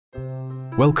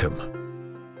Welcome.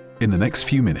 In the next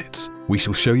few minutes, we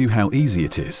shall show you how easy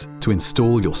it is to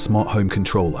install your Smart Home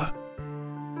Controller.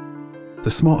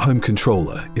 The Smart Home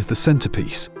Controller is the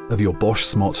centerpiece of your Bosch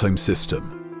Smart Home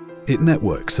system. It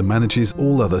networks and manages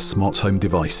all other smart home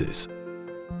devices.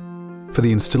 For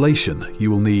the installation,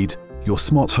 you will need your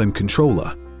Smart Home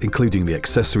Controller, including the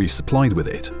accessories supplied with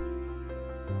it,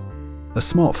 a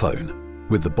smartphone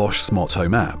with the Bosch Smart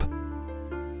Home App,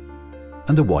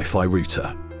 and a Wi-Fi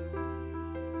router.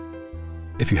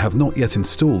 If you have not yet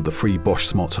installed the free Bosch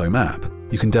Smart Home app,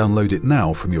 you can download it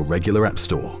now from your regular app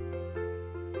store.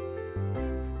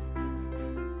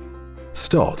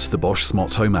 Start the Bosch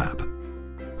Smart Home app.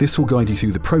 This will guide you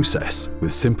through the process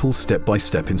with simple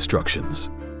step-by-step instructions.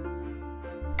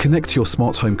 Connect your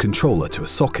Smart Home Controller to a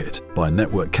socket by a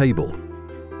network cable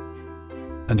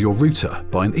and your router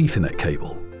by an Ethernet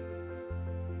cable.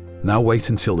 Now wait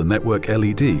until the network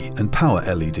LED and power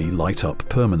LED light up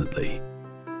permanently.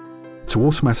 To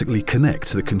automatically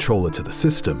connect the controller to the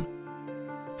system,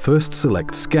 first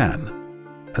select Scan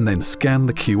and then scan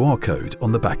the QR code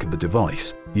on the back of the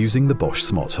device using the Bosch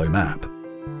Smart Home app.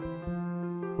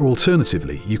 Or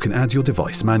alternatively, you can add your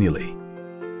device manually.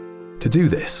 To do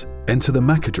this, enter the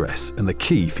MAC address and the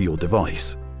key for your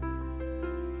device.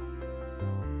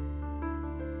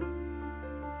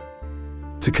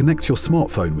 To connect your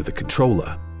smartphone with the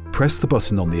controller, press the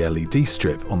button on the LED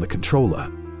strip on the controller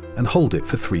and hold it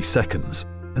for 3 seconds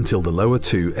until the lower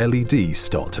 2 LEDs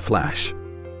start to flash.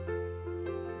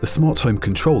 The Smart Home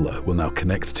Controller will now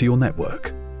connect to your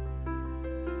network.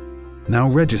 Now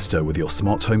register with your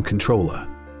Smart Home Controller.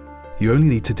 You only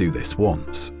need to do this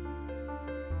once.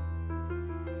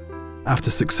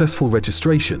 After successful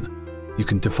registration, you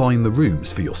can define the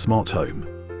rooms for your smart home.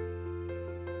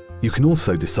 You can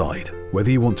also decide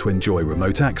whether you want to enjoy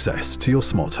remote access to your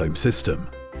smart home system.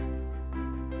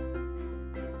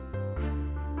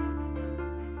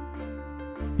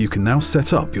 You can now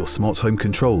set up your Smart Home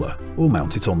Controller or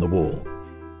mount it on the wall.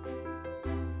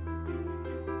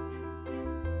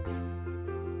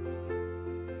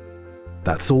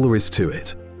 That's all there is to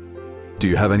it. Do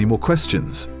you have any more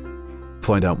questions?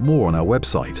 Find out more on our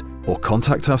website or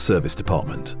contact our service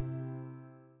department.